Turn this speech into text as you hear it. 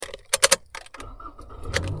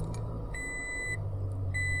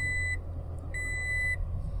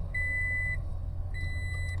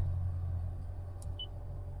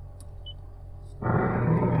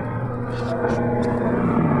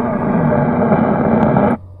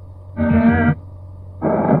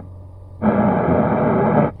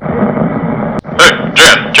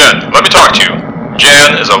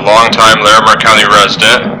longtime Larimer County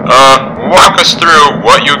resident. Walk us through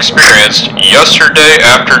what you experienced yesterday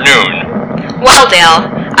afternoon. Well, Dale,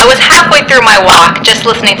 I was halfway through my walk just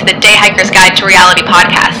listening to the Dayhikeguidepodcast Guide to Reality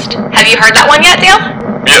podcast. Have you heard that one yet, Dale?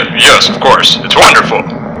 Yes, of course. It's wonderful.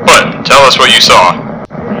 But tell us what you saw.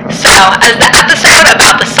 So, as the episode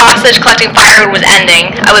about the sausage collecting firewood was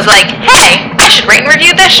ending, I was like, hey, I should rate and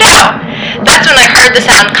review this show. That's when I heard the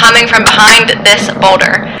sound coming from behind this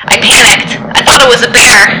boulder. I panicked. I thought it was a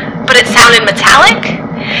bear, but it sounded metallic.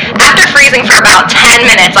 After freezing for about 10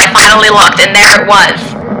 minutes, I finally looked, and there it was.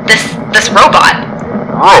 This robot.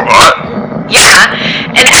 Robot? Yeah,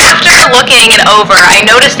 and after looking it over, I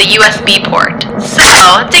noticed a USB port.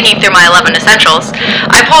 So, digging through my 11 essentials,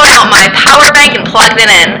 I pulled out my power bank and plugged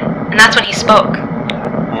it in, and that's when he spoke.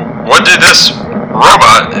 What did this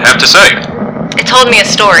robot have to say? It told me a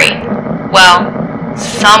story. Well,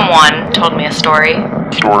 someone told me a story.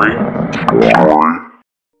 Story?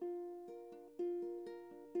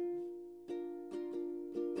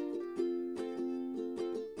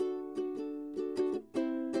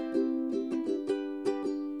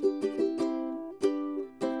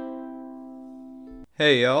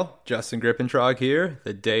 Hey y'all, Justin Grippentrog here,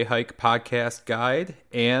 the Day Hike Podcast Guide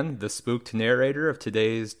and the spooked narrator of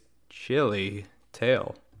today's chilly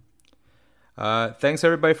tale. Thanks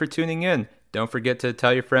everybody for tuning in. Don't forget to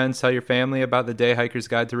tell your friends, tell your family about the Day Hiker's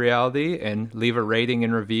Guide to Reality, and leave a rating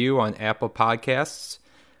and review on Apple Podcasts.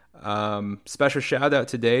 Special shout out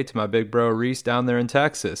today to my big bro Reese down there in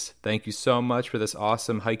Texas. Thank you so much for this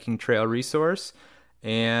awesome hiking trail resource.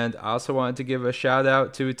 And I also wanted to give a shout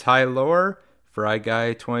out to Ty Lohr, Fry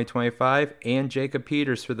Guy 2025, and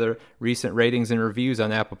JacobPeters for the recent ratings and reviews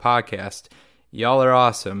on Apple Podcast. Y'all are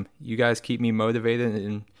awesome. You guys keep me motivated,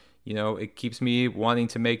 and it keeps me wanting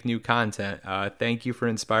to make new content. Thank you for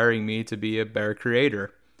inspiring me to be a better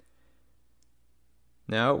creator.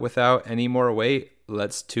 Now, without any more wait,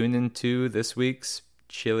 let's tune into this week's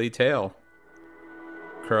chilly tale.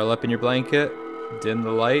 Curl up in your blanket, dim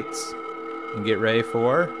the lights, and get ready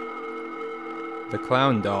for The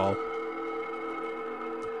Clown Doll.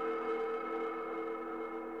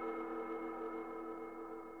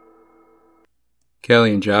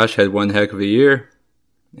 Kelly and Josh had one heck of a year.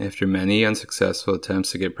 After many unsuccessful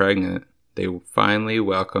attempts to get pregnant, they finally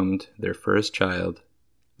welcomed their first child,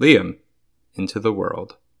 Liam, into the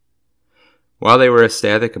world. While they were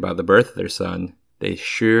ecstatic about the birth of their son, they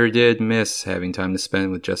sure did miss having time to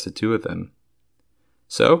spend with just the two of them.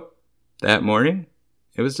 So, that morning,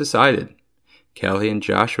 it was decided. Kelly and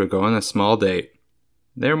Josh would go on a small date.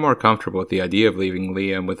 They were more comfortable with the idea of leaving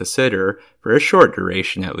Liam with a sitter, for a short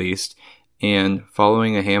duration at least, and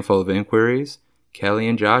following a handful of inquiries, Kelly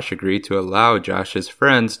and Josh agreed to allow Josh's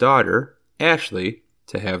friend's daughter, Ashley,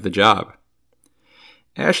 to have the job.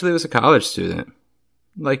 Ashley was a college student,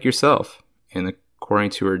 like yourself, and according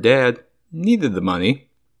to her dad, needed the money.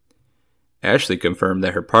 Ashley confirmed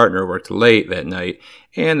that her partner worked late that night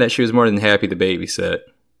and that she was more than happy to babysit.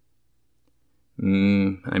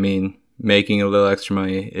 Making a little extra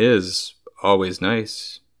money is always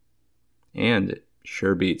nice, and it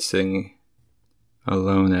sure beats sitting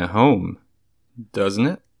alone at home, doesn't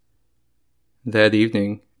it? That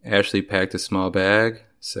evening, Ashley packed a small bag,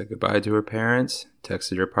 said goodbye to her parents,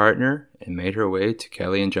 texted her partner, and made her way to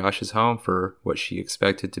Kelly and Josh's home for what she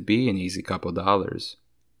expected to be an easy couple dollars.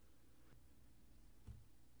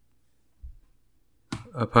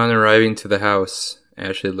 Upon arriving to the house,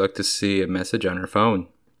 Ashley looked to see a message on her phone.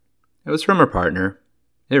 It was from her partner.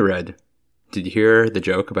 It read, "Did you hear the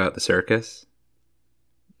joke about the circus?"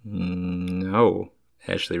 "No,"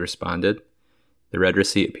 Ashley responded. The red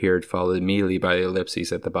receipt appeared, followed immediately by the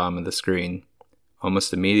ellipses at the bottom of the screen.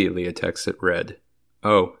 Almost immediately, a text that read,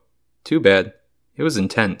 "Oh, too bad. It was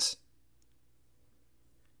intense."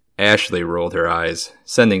 Ashley rolled her eyes,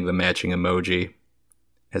 sending the matching emoji.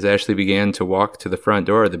 As Ashley began to walk to the front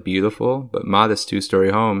door of the beautiful but modest two-story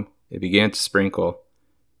home, it began to sprinkle.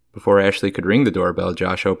 Before Ashley could ring the doorbell,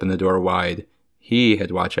 Josh opened the door wide. He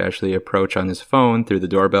had watched Ashley approach on his phone through the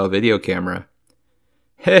doorbell video camera.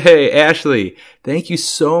 "Hey, Ashley, thank you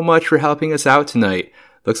so much for helping us out tonight.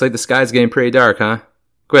 Looks like the sky's getting pretty dark, huh?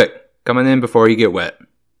 Quick, come on in before you get wet."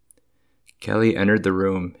 Kelly entered the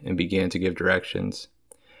room and began to give directions.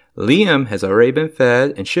 "Liam has already been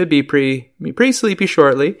fed and should be pretty sleepy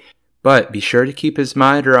shortly, but be sure to keep his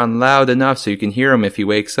monitor on loud enough so you can hear him if he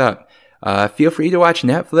wakes up. Feel free to watch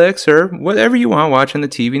Netflix or whatever you want to watch on the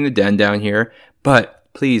TV in the den down here, but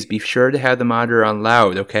please be sure to have the monitor on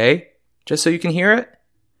loud, okay? Just so you can hear it.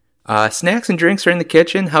 Snacks and drinks are in the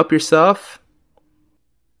kitchen. Help yourself."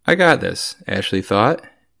 "I got this," Ashley thought,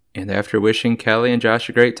 and after wishing Kelly and Josh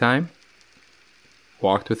a great time,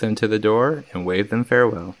 walked with them to the door, and waved them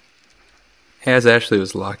farewell. As Ashley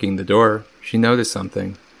was locking the door, she noticed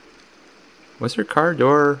something. Was her car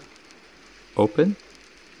door open?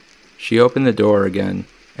 She opened the door again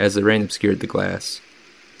as the rain obscured the glass.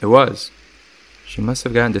 It was. She must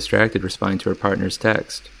have gotten distracted responding to her partner's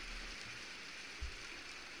text.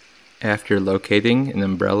 After locating an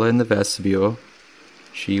umbrella in the vestibule,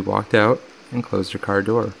 she walked out and closed her car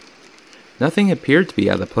door. Nothing appeared to be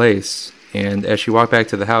out of place, and as she walked back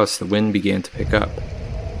to the house, the wind began to pick up.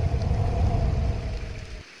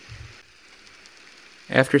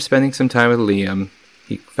 After spending some time with Liam,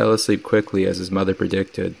 he fell asleep quickly as his mother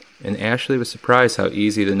predicted, and Ashley was surprised how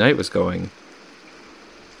easy the night was going.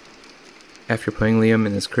 After putting Liam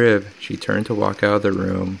in his crib, she turned to walk out of the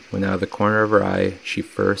room when out of the corner of her eye, she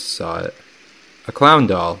first saw it. A clown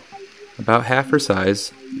doll, about half her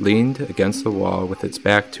size, leaned against the wall with its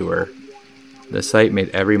back to her. The sight made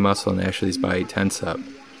every muscle in Ashley's body tense up.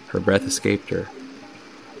 Her breath escaped her.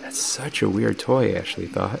 That's such a weird toy, Ashley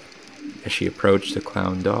thought, as she approached the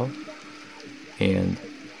clown doll and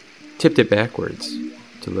tipped it backwards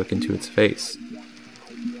to look into its face.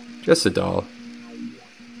 Just a doll.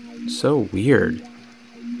 So weird.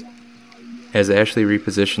 As Ashley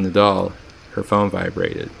repositioned the doll, her phone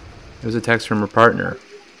vibrated. It was a text from her partner.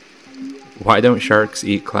 Why don't sharks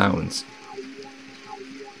eat clowns?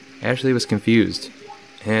 Ashley was confused,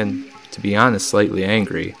 and, to be honest, slightly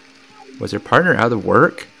angry. Was her partner out of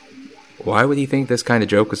work? Why would he think this kind of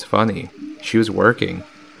joke was funny? She was working.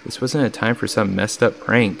 This wasn't a time for some messed up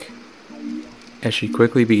prank. As she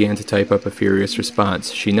quickly began to type up a furious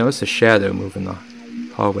response, she noticed a shadow move in the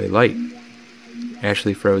hallway light.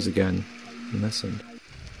 Ashley froze again and listened.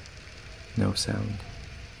 No sound.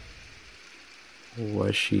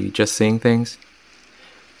 Was she just seeing things?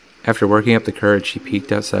 After working up the courage, she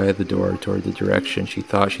peeked outside the door toward the direction she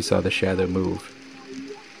thought she saw the shadow move.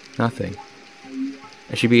 Nothing.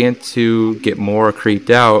 As she began to get more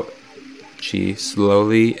creeped out, she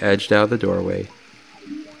slowly edged out of the doorway.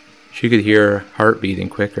 She could hear her heart beating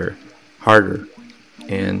quicker, harder,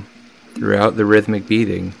 and throughout the rhythmic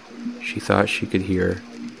beating, she thought she could hear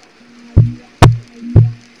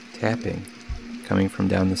tapping coming from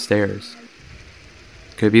down the stairs.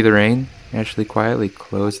 Could it be the rain? Ashley quietly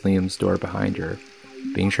closed Liam's door behind her,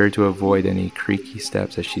 being sure to avoid any creaky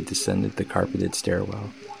steps as she descended the carpeted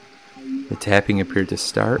stairwell. The tapping appeared to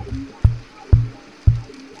start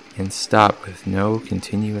and stop with no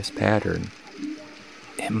continuous pattern.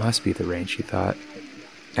 It must be the rain, she thought.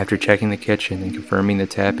 After checking the kitchen and confirming the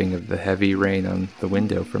tapping of the heavy rain on the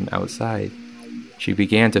window from outside, she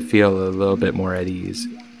began to feel a little bit more at ease,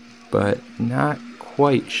 but not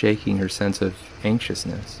quite shaking her sense of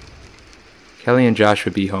anxiousness. Kelly and Josh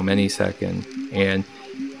would be home any second, and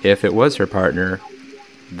if it was her partner,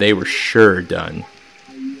 they were sure done.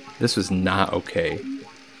 This was not okay.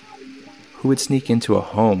 Who would sneak into a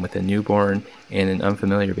home with a newborn and an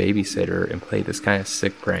unfamiliar babysitter and play this kind of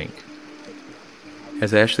sick prank?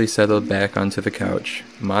 As Ashley settled back onto the couch,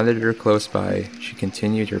 a monitor close by, she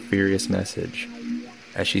continued her furious message.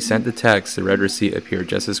 As she sent the text, the red receipt appeared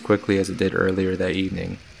just as quickly as it did earlier that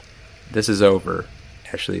evening. This is over,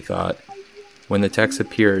 Ashley thought, when the text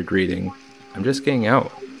appeared reading, I'm just getting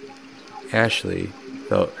out. Ashley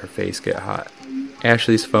felt her face get hot.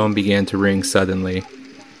 Ashley's phone began to ring suddenly.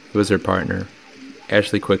 It was her partner.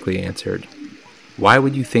 Ashley quickly answered. Why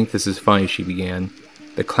would you think this is funny, she began.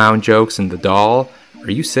 The clown jokes and the doll?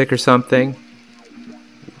 Are you sick or something?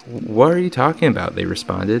 What are you talking about? They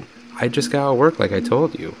responded. I just got out of work like I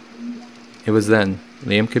told you. It was then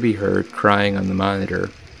Liam could be heard crying on the monitor,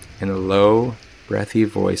 and a low, breathy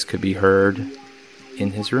voice could be heard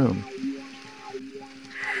in his room.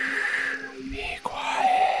 Be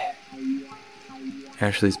quiet.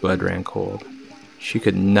 Ashley's blood ran cold. She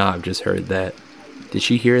could not have just heard that. Did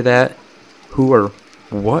she hear that? Who or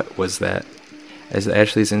what was that? As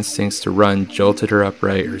Ashley's instincts to run jolted her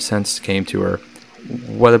upright, her sense came to her.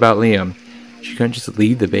 What about Liam? She couldn't just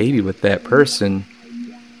leave the baby with that person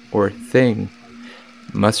or thing.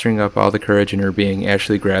 Mustering up all the courage in her being,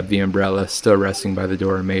 Ashley grabbed the umbrella, still resting by the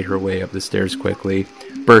door, and made her way up the stairs quickly.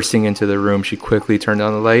 Bursting into the room, she quickly turned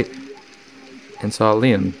on the light and saw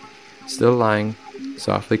Liam, still lying,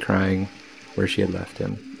 softly crying, where she had left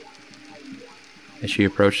him. As she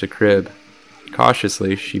approached the crib,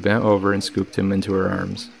 cautiously, she bent over and scooped him into her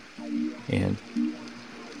arms, and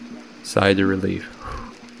sighed in relief.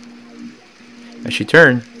 As she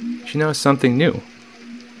turned, she noticed something new.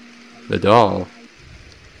 The doll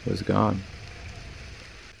was gone.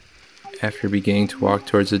 After beginning to walk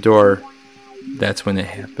towards the door, that's when it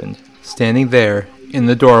happened. Standing there in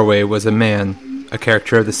the doorway was a man, a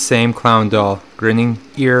character of the same clown doll, grinning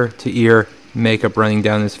ear to ear, makeup running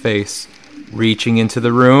down his face, reaching into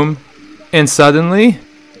the room, and suddenly,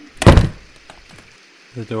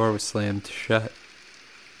 the door was slammed shut.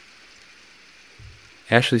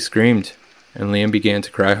 Ashley screamed, and Liam began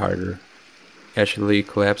to cry harder. Ashley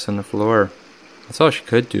collapsed on the floor. That's all she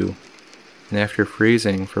could do. And after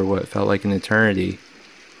freezing for what felt like an eternity,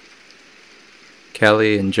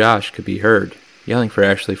 Kelly and Josh could be heard, yelling for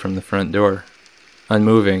Ashley from the front door.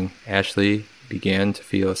 Unmoving, Ashley began to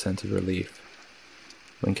feel a sense of relief.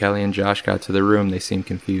 When Kelly and Josh got to the room, they seemed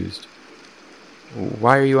confused.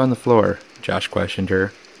 "Why are you on the floor?" Josh questioned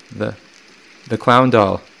her. The clown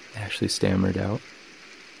doll," Ashley stammered out.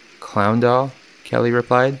 "Clown doll?" Kelly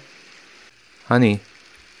replied. "Honey,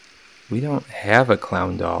 we don't have a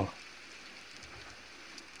clown doll."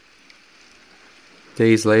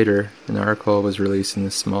 Days later, an article was released in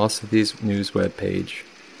the small city's news webpage,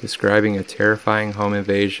 describing a terrifying home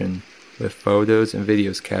invasion with photos and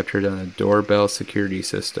videos captured on a doorbell security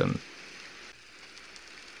system.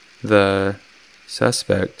 The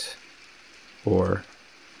suspect, or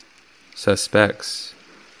suspects,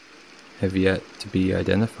 have yet to be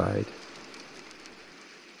identified.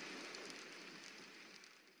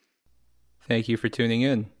 Thank you for tuning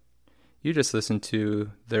in. You just listened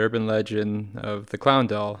to the urban legend of the clown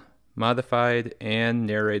doll, modified and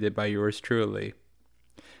narrated by yours truly.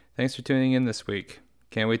 Thanks for tuning in this week.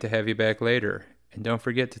 Can't wait to have you back later. And don't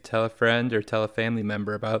forget to tell a friend or tell a family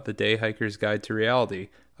member about the Day Hiker's Guide to Reality,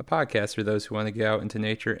 a podcast for those who want to get out into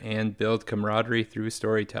nature and build camaraderie through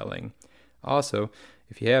storytelling. Also,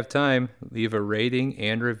 if you have time, leave a rating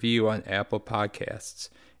and review on Apple Podcasts.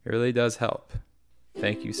 It really does help.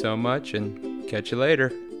 Thank you so much, and catch you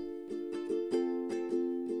later.